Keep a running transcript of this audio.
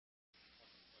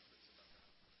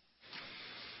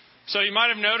So you might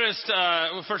have noticed,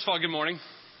 well, first of all, good morning.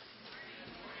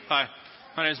 Hi,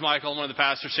 my name is Michael. I'm one of the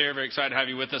pastors here. Very excited to have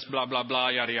you with us, blah, blah, blah,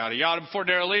 yada, yada, yada. Before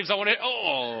Daryl leaves, I want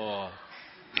to,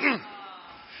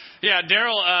 yeah,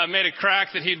 Daryl made a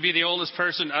crack that he'd be the oldest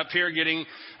person up here getting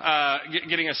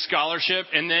a scholarship.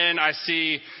 And then I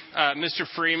see Mr.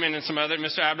 Freeman and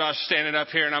Mr. Abdosh standing up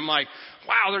here. And I'm like,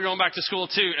 wow, they're going back to school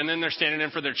too. And then they're standing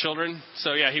in for their children.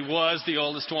 So yeah, he was the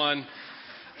oldest one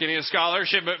getting a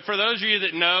scholarship. But for those of you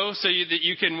that know, that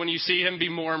you can, when you see him, be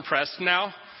more impressed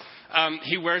now.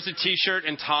 He wears a T-shirt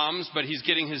and Toms, but he's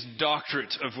getting his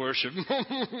doctorate of worship.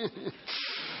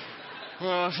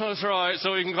 Well, that's right.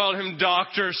 So we can call him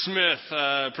Dr. Smith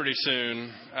pretty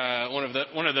soon.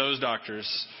 One of those doctors.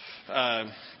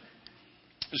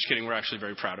 Just kidding. We're actually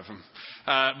very proud of him.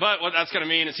 But what that's going to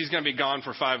mean is he's going to be gone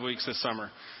for 5 weeks this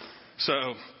summer.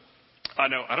 So I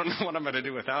don't know what I'm going to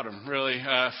do without him, really.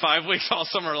 5 weeks all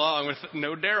summer long with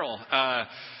no Daryl.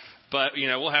 But,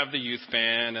 we'll have the youth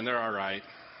band, and they're all right,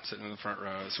 sitting in the front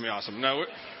row. It's going to be awesome. No,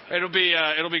 it'll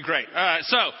be great.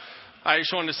 So I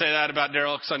just wanted to say that about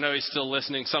Daryl because I know he's still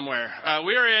listening somewhere.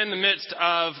 We are in the midst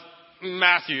of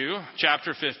Matthew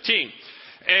chapter 15.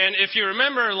 And if you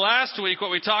remember last week,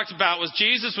 what we talked about was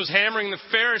Jesus was hammering the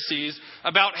Pharisees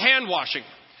about hand washing.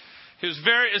 It's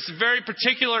a very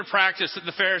particular practice that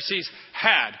the Pharisees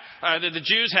had, that the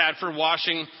Jews had for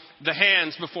washing the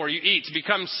hands before you eat, to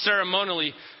become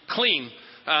ceremonially clean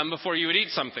before you would eat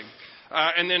something.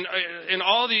 And then in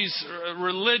all these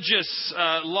religious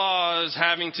laws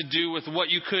having to do with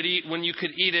what you could eat, when you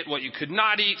could eat it, what you could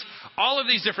not eat, all of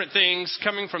these different things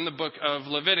coming from the book of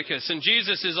Leviticus. And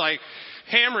Jesus is like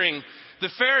hammering the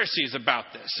Pharisees about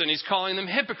this, and he's calling them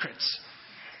hypocrites.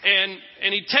 And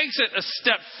he takes it a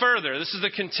step further. This is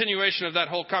the continuation of that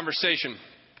whole conversation.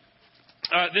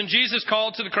 Then Jesus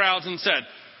called to the crowds and said,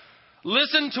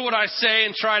 "Listen to what I say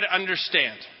and try to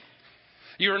understand.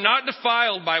 You are not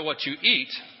defiled by what you eat.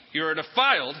 You are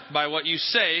defiled by what you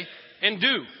say and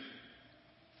do."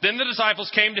 Then the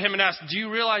disciples came to him and asked, "Do you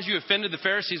realize you offended the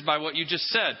Pharisees by what you just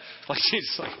said?" Like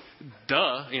Jesus, like,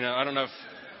 duh. I don't know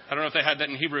if they had that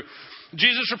in Hebrew.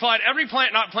 Jesus replied, "Every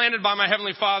plant not planted by my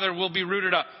heavenly Father will be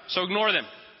rooted up. So ignore them.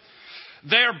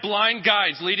 They are blind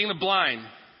guides leading the blind.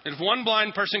 If one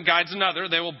blind person guides another,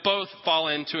 they will both fall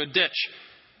into a ditch."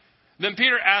 Then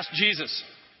Peter asked Jesus,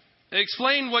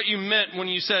 "Explain what you meant when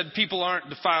you said people aren't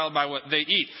defiled by what they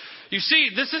eat." You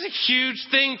see, this is a huge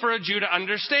thing for a Jew to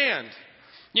understand.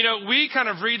 We kind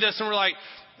of read this and we're like,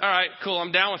 all right, cool,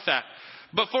 I'm down with that.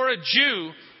 But for a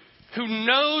Jew who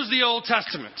knows the Old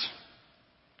Testament,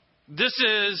 this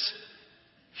is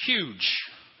huge.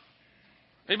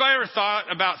 Anybody ever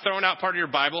thought about throwing out part of your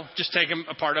Bible, just taking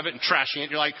a part of it and trashing it?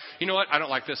 You're like, you know what? I don't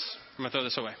like this. I'm going to throw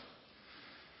this away.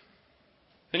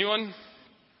 Anyone?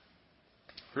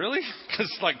 Really?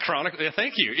 Because Chronicles,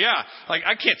 thank you. Yeah.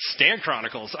 I can't stand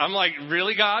Chronicles. I'm like,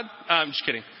 really, God? I'm just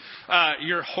kidding.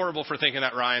 You're horrible for thinking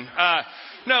that, Ryan.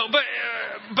 No, but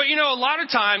a lot of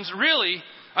times, really,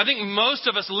 I think most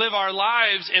of us live our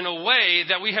lives in a way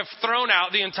that we have thrown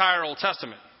out the entire Old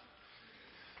Testament.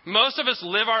 Most of us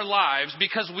live our lives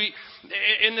because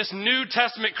in this New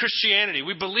Testament Christianity,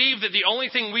 we believe that the only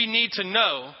thing we need to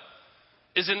know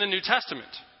is in the New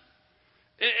Testament.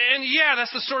 And yeah,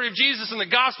 that's the story of Jesus in the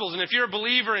Gospels. And if you're a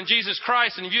believer in Jesus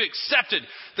Christ and if you accepted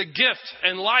the gift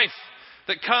and life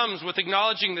that comes with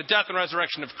acknowledging the death and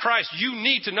resurrection of Christ, you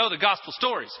need to know the gospel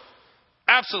stories.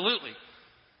 Absolutely.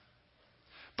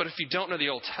 But if you don't know the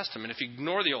Old Testament, if you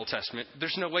ignore the Old Testament,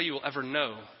 there's no way you will ever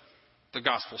know the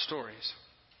gospel stories.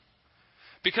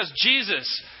 Because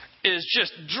Jesus is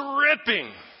just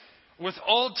dripping with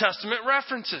Old Testament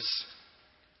references.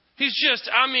 He's just,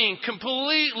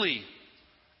 completely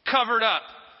covered up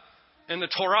in the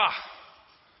Torah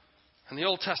and the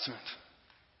Old Testament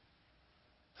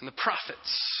and the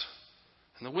prophets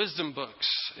and the wisdom books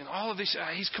and all of these.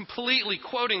 He's completely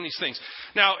quoting these things.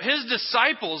 Now, his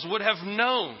disciples would have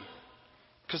known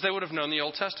because they would have known the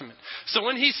Old Testament. So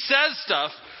when he says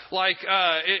stuff like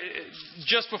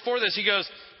just before this, he goes,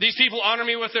 "These people honor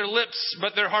me with their lips,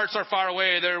 but their hearts are far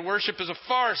away. Their worship is a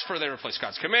farce, for they replace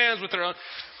God's commands with their own."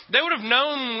 They would have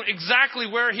known exactly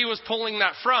where he was pulling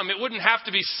that from. It wouldn't have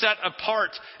to be set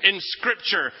apart in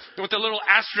Scripture with a little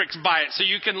asterisk by it so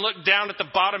you can look down at the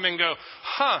bottom and go,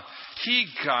 he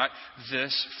got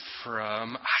this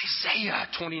from Isaiah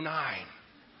 29.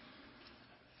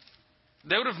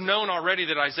 They would have known already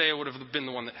that Isaiah would have been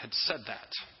the one that had said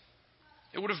that.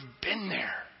 It would have been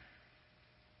there.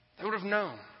 They would have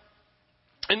known.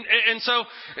 And so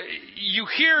you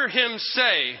hear him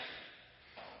say,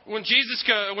 when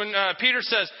Peter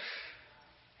says,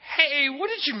 "Hey, what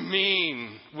did you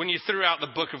mean when you threw out the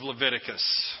book of Leviticus?"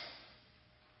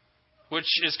 which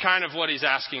is kind of what he's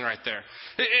asking right there.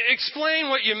 Explain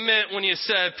what you meant when you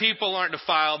said people aren't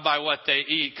defiled by what they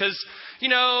eat. Because,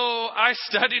 I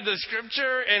studied the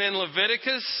scripture, and in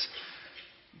Leviticus,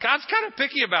 God's kind of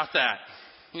picky about that.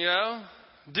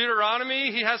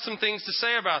 Deuteronomy, he has some things to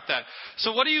say about that.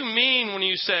 So what do you mean when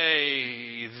you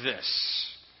say this?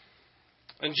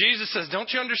 And Jesus says, don't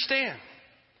you understand?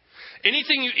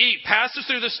 Anything you eat passes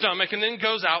through the stomach and then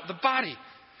goes out the body.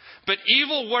 But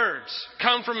evil words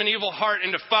come from an evil heart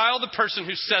and defile the person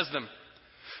who says them.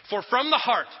 For from the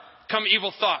heart come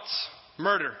evil thoughts,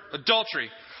 murder, adultery,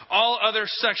 all other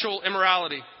sexual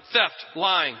immorality, theft,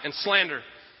 lying, and slander.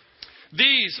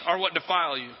 These are what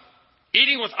defile you.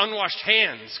 Eating with unwashed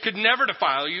hands could never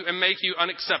defile you and make you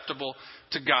unacceptable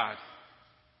to God.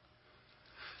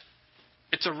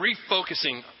 It's a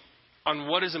refocusing on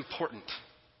what is important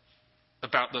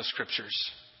about those scriptures.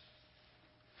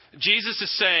 Jesus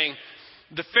is saying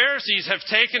the Pharisees have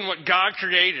taken what God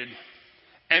created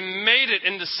and made it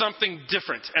into something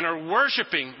different and are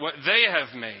worshiping what they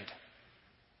have made,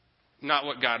 not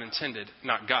what God intended,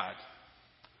 not God.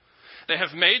 They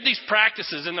have made these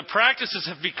practices, and the practices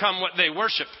have become what they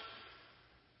worship,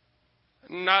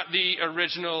 not the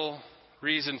original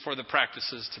reason for the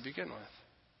practices to begin with.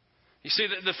 You see,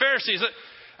 the Pharisees,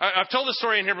 I've told this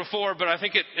story in here before, but I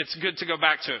think it's good to go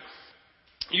back to it.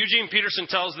 Eugene Peterson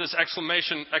tells this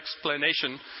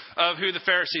explanation of who the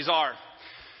Pharisees are.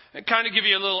 It kind of give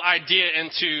you a little idea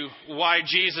into why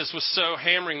Jesus was so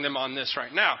hammering them on this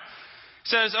right now. It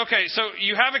says, okay, so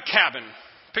you have a cabin.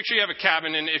 Picture you have a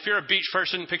cabin, and if you're a beach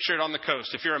person, picture it on the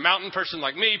coast. If you're a mountain person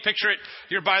like me, picture it,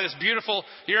 you're by this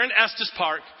you're in Estes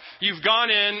Park. You've gone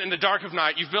in the dark of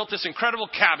night. You've built this incredible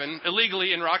cabin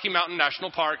illegally in Rocky Mountain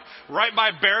National Park, right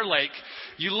by Bear Lake.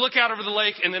 You look out over the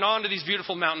lake and then onto these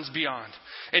beautiful mountains beyond.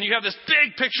 And you have this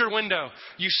big picture window.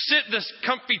 You sit this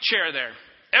comfy chair there.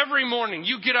 Every morning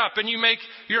you get up and you make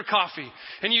your coffee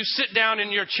and you sit down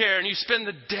in your chair and you spend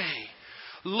the day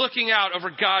looking out over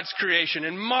God's creation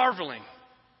and marveling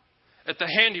at the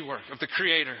handiwork of the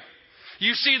Creator.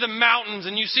 You see the mountains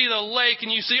and you see the lake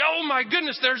and you see, oh my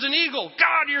goodness, there's an eagle.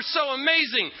 God, you're so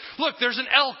amazing. Look, there's an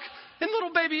elk and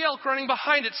little baby elk running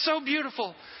behind it. So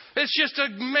beautiful. It's just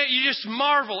you just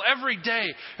marvel every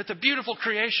day at the beautiful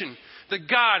creation that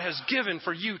God has given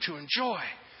for you to enjoy.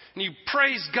 And you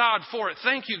praise God for it.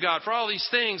 Thank you, God, for all these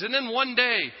things. And then one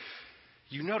day,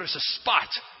 you notice a spot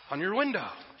on your window.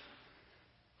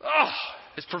 Oh,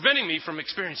 it's preventing me from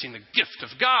experiencing the gift of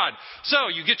God. So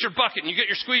you get your bucket and you get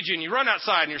your squeegee and you run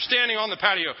outside and you're standing on the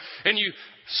patio and you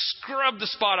scrub the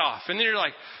spot off. And then you're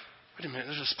like, wait a minute,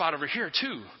 there's a spot over here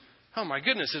too. Oh my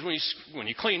goodness, when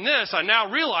you clean this, I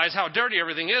now realize how dirty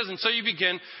everything is. And so you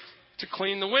begin to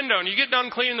clean the window. And you get done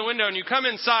cleaning the window and you come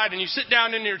inside and you sit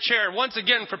down in your chair, once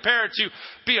again prepared to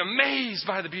be amazed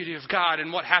by the beauty of God.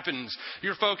 And what happens?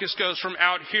 Your focus goes from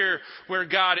out here where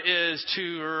God is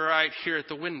to right here at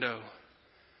the window.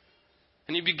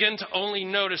 And you begin to only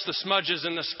notice the smudges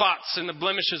and the spots and the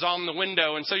blemishes on the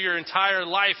window. And so your entire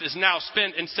life is now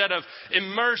spent, instead of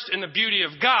immersed in the beauty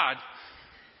of God,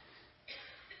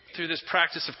 through this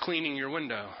practice of cleaning your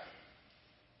window.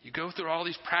 You go through all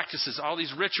these practices, all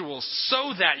these rituals,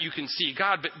 so that you can see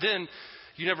God, but then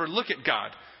you never look at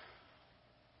God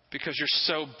because you're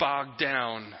so bogged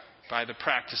down by the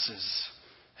practices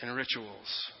and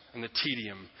rituals and the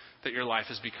tedium that your life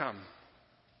has become.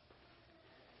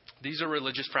 These are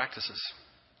religious practices.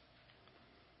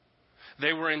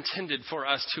 They were intended for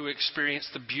us to experience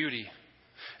the beauty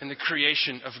and the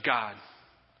creation of God.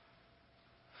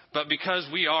 But because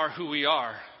we are who we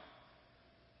are,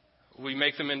 we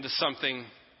make them into something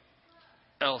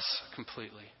else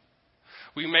completely.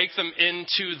 We make them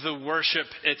into the worship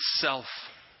itself.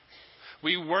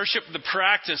 We worship the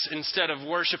practice instead of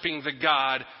worshiping the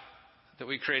God that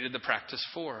we created the practice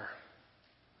for.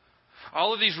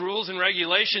 All of these rules and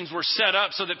regulations were set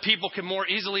up so that people can more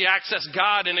easily access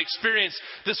God and experience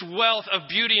this wealth of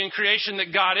beauty and creation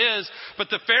that God is. But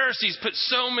the Pharisees put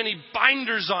so many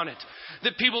binders on it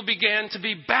that people began to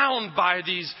be bound by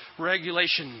these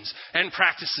regulations and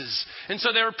practices. And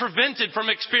so they were prevented from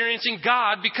experiencing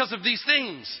God because of these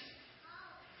things.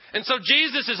 And so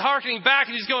Jesus is hearkening back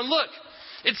and he's going, look,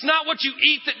 it's not what you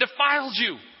eat that defiles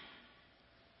you.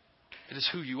 It is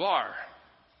who you are.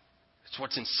 It's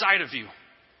what's inside of you.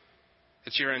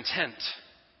 It's your intent.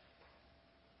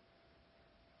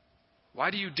 Why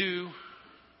do you do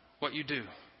what you do?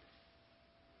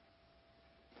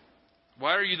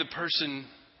 Why are you the person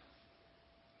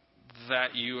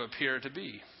that you appear to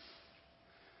be?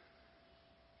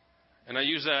 And I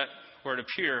use that word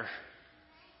appear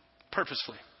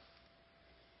purposefully.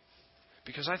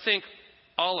 Because I think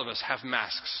all of us have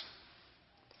masks.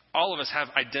 All of us have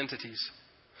identities.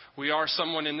 We are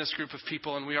someone in this group of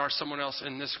people, and we are someone else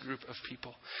in this group of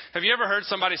people. Have you ever heard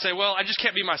somebody say, well, I just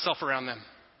can't be myself around them?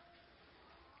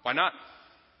 Why not?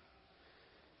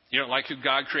 You don't like who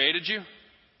God created you?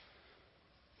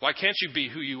 Why can't you be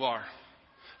who you are?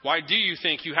 Why do you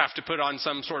think you have to put on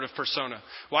some sort of persona?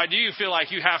 Why do you feel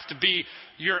like you have to be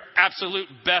your absolute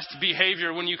best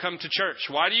behavior when you come to church?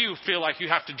 Why do you feel like you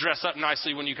have to dress up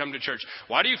nicely when you come to church?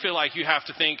 Why do you feel like you have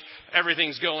to think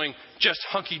everything's going just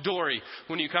hunky-dory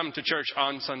when you come to church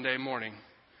on Sunday morning?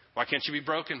 Why can't you be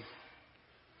broken?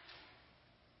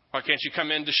 Why can't you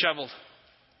come in disheveled?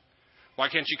 Why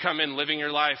can't you come in living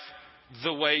your life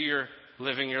the way you're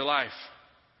living your life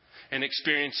and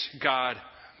experience God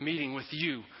meeting with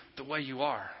you the way you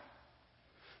are?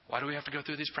 Why do we have to go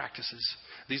through these practices,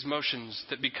 these motions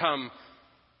that become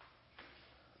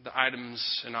the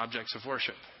items and objects of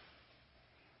worship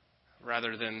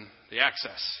rather than the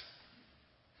access?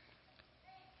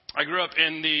 I grew up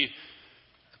in the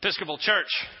Episcopal Church,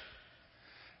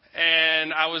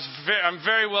 and I'm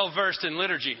very well versed in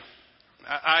liturgy.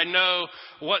 I know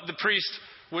what the priest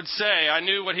would say. I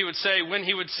knew what he would say when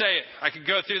he would say it. I could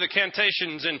go through the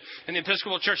cantations, and in the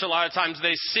Episcopal Church a lot of times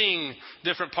they sing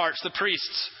different parts, the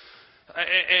priests.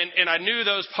 And I knew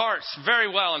those parts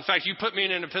very well. In fact, you put me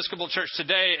in an Episcopal church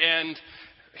today, and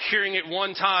hearing it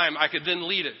one time, I could then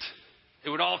lead it. It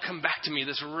would all come back to me,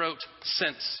 this rote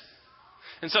sense.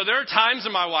 And so there are times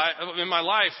in my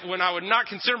life when I would not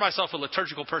consider myself a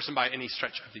liturgical person by any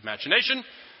stretch of the imagination,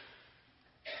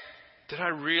 that I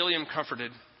really am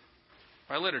comforted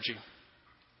by liturgy.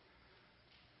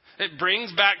 It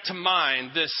brings back to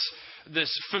mind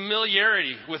this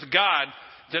familiarity with God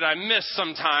that I miss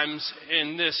sometimes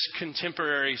in this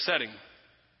contemporary setting.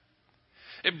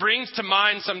 It brings to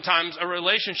mind sometimes a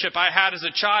relationship I had as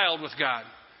a child with God.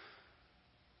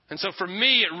 And so for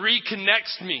me, it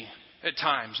reconnects me at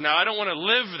times. Now, I don't want to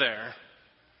live there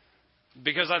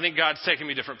because I think God's taken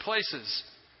me different places.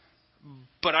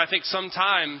 But I think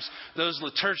sometimes those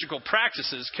liturgical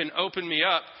practices can open me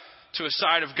up to a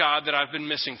side of God that I've been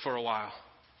missing for a while.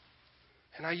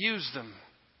 And I use them.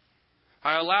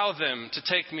 I allow them to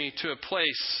take me to a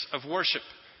place of worship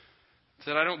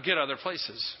that I don't get other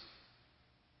places.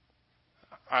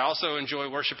 I also enjoy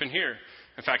worship in here.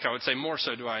 In fact, I would say more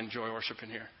so do I enjoy worship in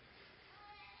here.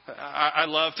 I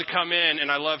love to come in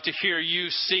and I love to hear you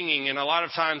singing. And a lot of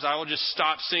times I will just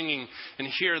stop singing and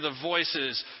hear the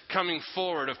voices coming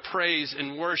forward of praise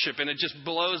and worship. And it just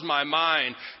blows my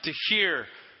mind to hear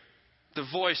the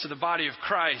voice of the body of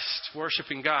Christ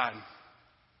worshiping God.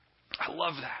 I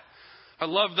love that. I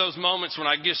love those moments when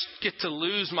I just get to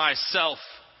lose myself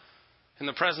in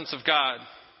the presence of God.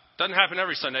 Doesn't happen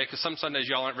every Sunday because some Sundays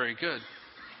y'all aren't very good.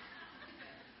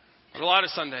 But a lot of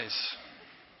Sundays,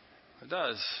 it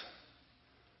does.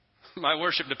 My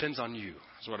worship depends on you,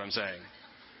 is what I'm saying.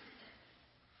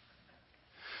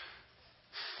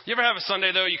 You ever have a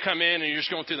Sunday, though, you come in and you're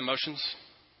just going through the motions?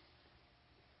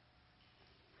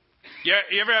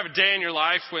 You ever have a day in your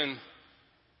life when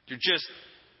you're just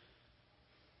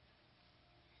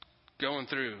going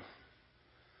through?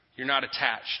 You're not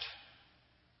attached.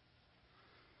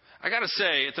 I got to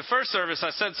say, at the first service,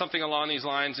 I said something along these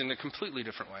lines in a completely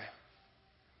different way.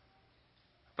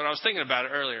 But I was thinking about it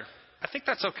earlier. I think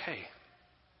that's okay.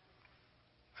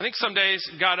 I think some days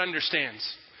God understands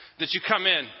that you come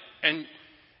in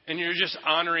and you're just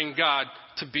honoring God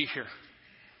to be here.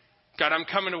 God, I'm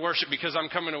coming to worship because I'm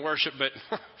coming to worship, but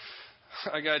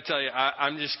I got to tell you,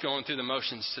 I'm just going through the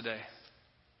motions today.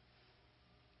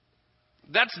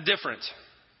 That's different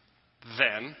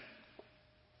than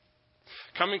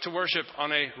coming to worship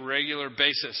on a regular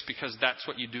basis because that's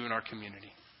what you do in our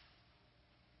community.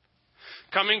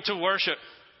 Coming to worship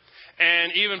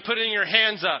and even putting your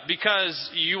hands up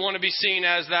because you want to be seen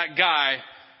as that guy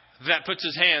that puts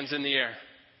his hands in the air.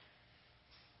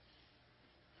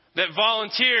 That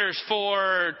volunteers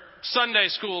for Sunday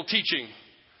school teaching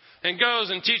and goes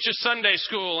and teaches Sunday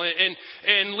school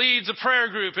and leads a prayer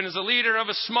group and is a leader of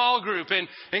a small group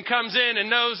and comes in and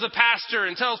knows the pastor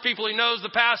and tells people he knows the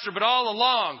pastor. But all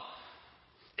along,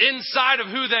 inside of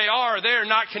who they are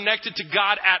not connected to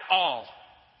God at all.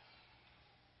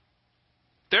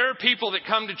 There are people that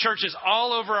come to churches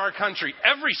all over our country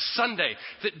every Sunday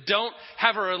that don't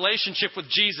have a relationship with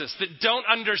Jesus, that don't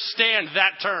understand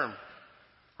that term.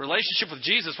 Relationship with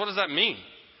Jesus, what does that mean?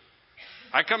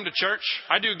 I come to church,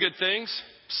 I do good things,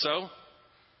 so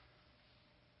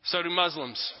do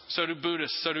Muslims, so do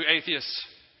Buddhists, so do atheists.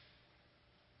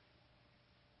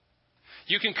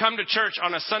 You can come to church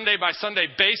on a Sunday by Sunday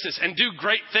basis and do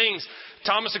great things.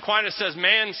 Thomas Aquinas says,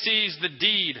 man sees the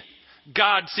deed,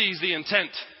 God sees the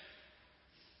intent.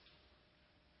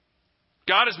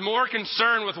 God is more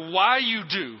concerned with why you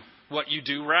do what you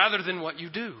do rather than what you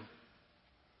do.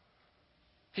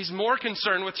 He's more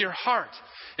concerned with your heart.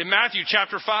 In Matthew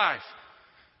chapter 5,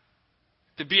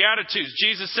 the Beatitudes,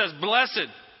 Jesus says, "Blessed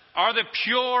are the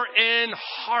pure in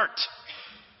heart."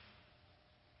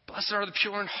 Blessed are the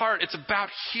pure in heart. It's about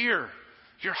here,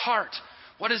 your heart.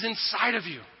 What is inside of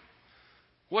you?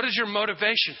 What is your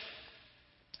motivation?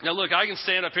 Now look, I can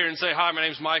stand up here and say, "Hi, my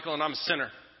name's Michael and I'm a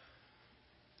sinner."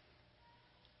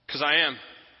 Because I am.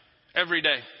 Every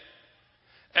day.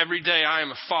 Every day I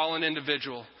am a fallen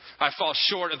individual. I fall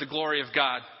short of the glory of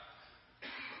God.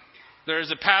 There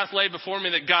is a path laid before me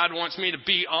that God wants me to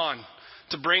be on,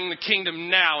 to bring the kingdom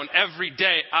now, and every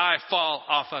day I fall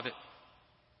off of it.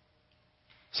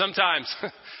 Sometimes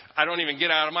I don't even get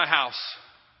out of my house,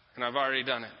 and I've already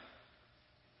done it.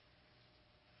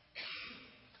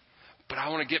 But I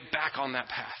want to get back on that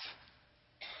path.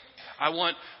 I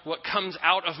want what comes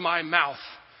out of my mouth,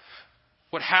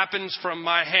 what happens from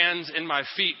my hands and my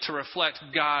feet, to reflect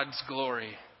God's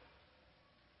glory.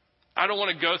 I don't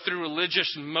want to go through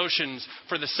religious motions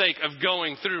for the sake of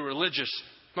going through religious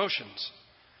motions.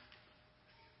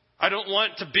 I don't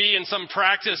want to be in some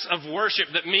practice of worship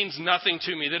that means nothing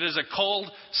to me, that is a cold,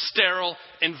 sterile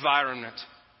environment.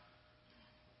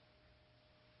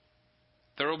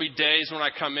 There will be days when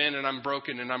I come in and I'm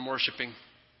broken and I'm worshiping.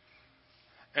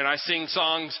 And I sing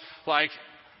songs like,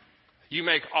 "You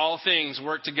make all things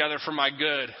work together for my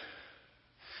good."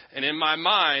 And in my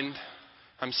mind,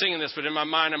 I'm singing this, but in my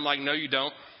mind I'm like, "No, you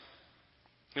don't."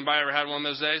 Anybody ever had one of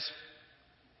those days?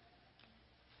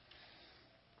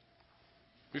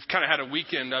 We've kind of had a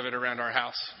weekend of it around our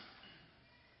house.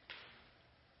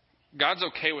 God's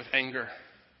okay with anger.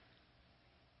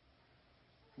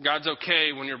 God's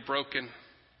okay when you're broken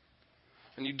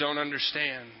and you don't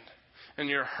understand and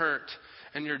you're hurt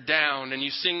and you're down and you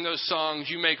sing those songs,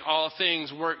 "You make all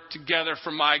things work together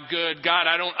for my good." God,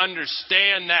 I don't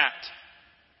understand that.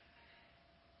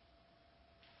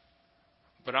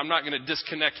 But I'm not going to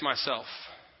disconnect myself.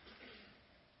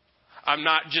 I'm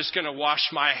not just going to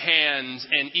wash my hands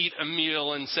and eat a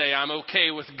meal and say I'm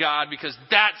okay with God, because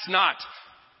that's not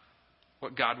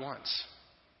what God wants.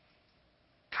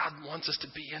 God wants us to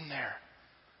be in there.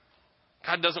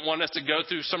 God doesn't want us to go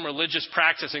through some religious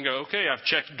practice and go, "Okay, I've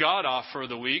checked God off for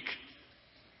the week."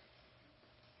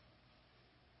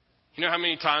 You know how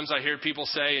many times I hear people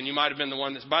say, and you might have been the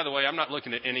one that's, by the way, I'm not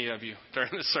looking at any of you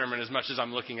during this sermon as much as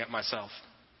I'm looking at myself.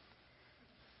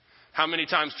 How many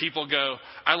times people go,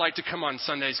 "I like to come on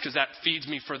Sundays because that feeds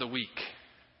me for the week."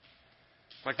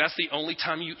 Like, that's the only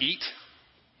time you eat?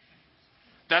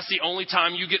 That's the only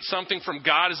time you get something from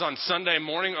God is on Sunday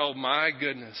morning? Oh my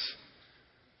goodness.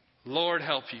 Lord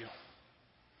help you.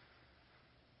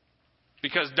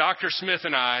 Because Dr. Smith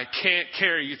and I can't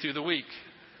carry you through the week.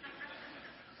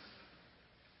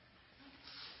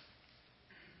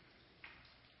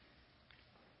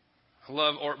 I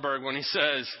love Ortberg when he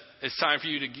says, "It's time for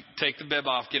you to take the bib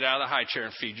off, get out of the high chair,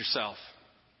 and feed yourself."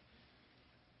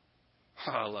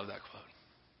 Oh, I love that quote.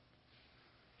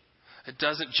 It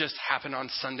doesn't just happen on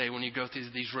Sunday when you go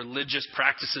through these religious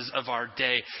practices of our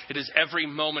day. It is every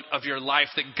moment of your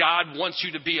life that God wants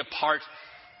you to be a part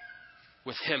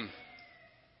with Him.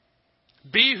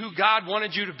 Be who God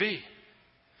wanted you to be.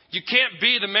 You can't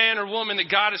be the man or woman that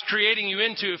God is creating you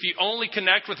into if you only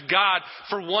connect with God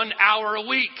for 1 hour a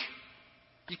week.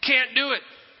 You can't do it.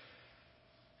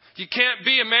 You can't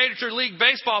be a Major League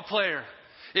Baseball player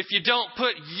if you don't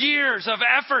put years of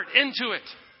effort into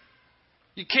it.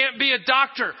 You can't be a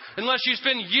doctor unless you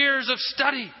spend years of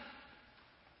study.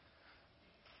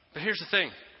 But here's the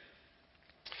thing.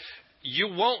 You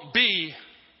won't be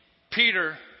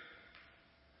Peter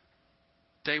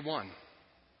day one.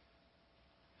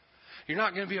 You're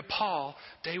not going to be a Paul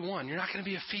day one. You're not going to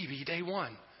be a Phoebe day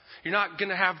one. You're not going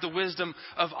to have the wisdom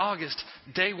of August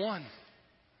day one.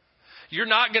 You're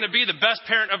not going to be the best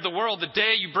parent of the world the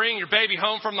day you bring your baby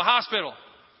home from the hospital,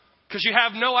 because you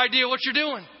have no idea what you're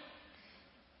doing.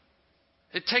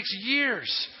 It takes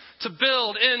years to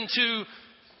build into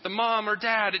the mom or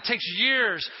dad. It takes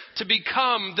years to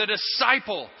become the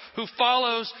disciple who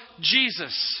follows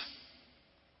Jesus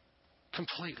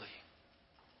completely.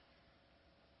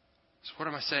 So what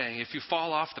am I saying? If you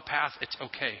fall off the path, it's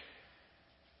okay.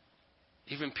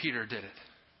 Even Peter did it.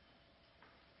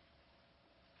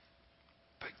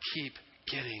 But keep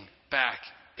getting back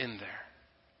in there.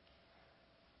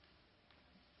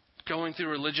 Going through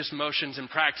religious motions and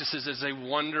practices is a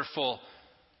wonderful,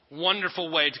 wonderful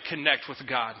way to connect with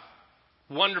God.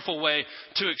 Wonderful way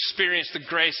to experience the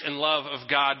grace and love of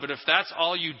God. But if that's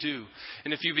all you do,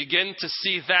 and if you begin to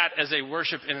see that as a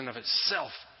worship in and of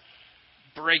itself,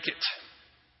 break it.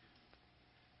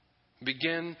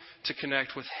 Begin to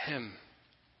connect with him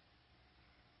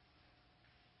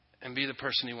and be the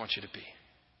person he wants you to be.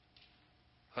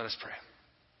 Let us pray.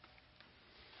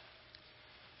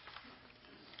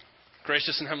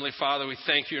 Gracious and Heavenly Father, we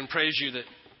thank you and praise you that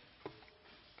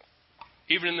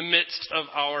even in the midst of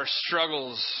our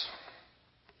struggles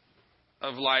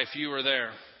of life, you are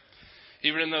there.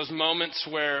 Even in those moments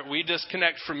where we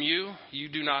disconnect from you, you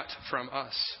do not from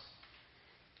us.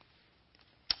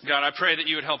 God, I pray that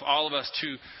you would help all of us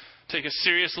to take a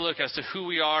serious look as to who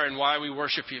we are and why we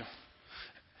worship you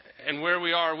and where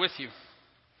we are with you.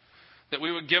 That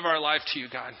we would give our life to you,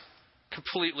 God,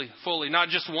 completely, fully, not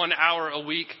just 1 hour a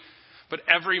week, but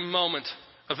every moment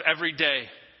of every day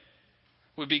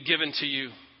would be given to you.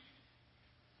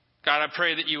 God, I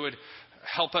pray that you would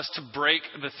help us to break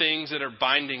the things that are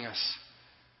binding us.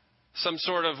 Some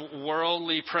sort of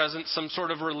worldly presence, some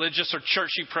sort of religious or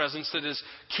churchy presence that is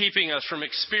keeping us from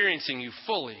experiencing you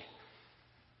fully.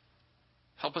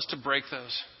 Help us to break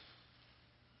those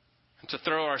and to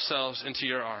throw ourselves into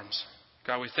your arms.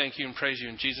 God, we thank you and praise you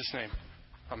in Jesus' name.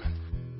 Amen.